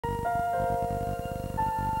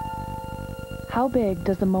How big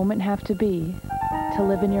does a moment have to be to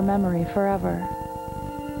live in your memory forever?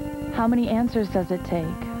 How many answers does it take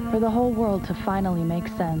for the whole world to finally make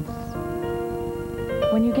sense?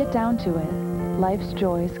 When you get down to it, life's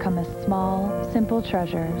joys come as small, simple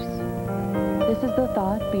treasures. This is the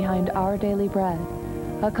thought behind Our Daily Bread,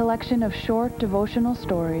 a collection of short devotional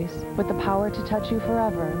stories with the power to touch you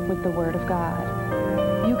forever with the Word of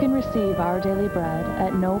God. You can receive Our Daily Bread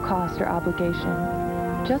at no cost or obligation.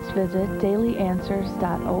 Just visit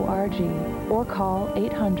dailyanswers.org or call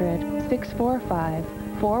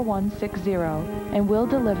 800-645-4160 and we'll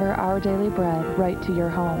deliver Our Daily Bread right to your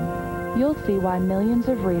home. You'll see why millions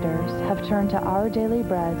of readers have turned to Our Daily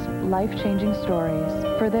Bread's life-changing stories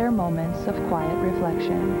for their moments of quiet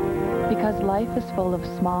reflection. Because life is full of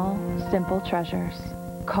small, simple treasures.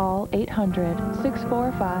 Call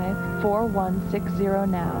 800-645-4160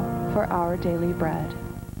 now for Our Daily Bread.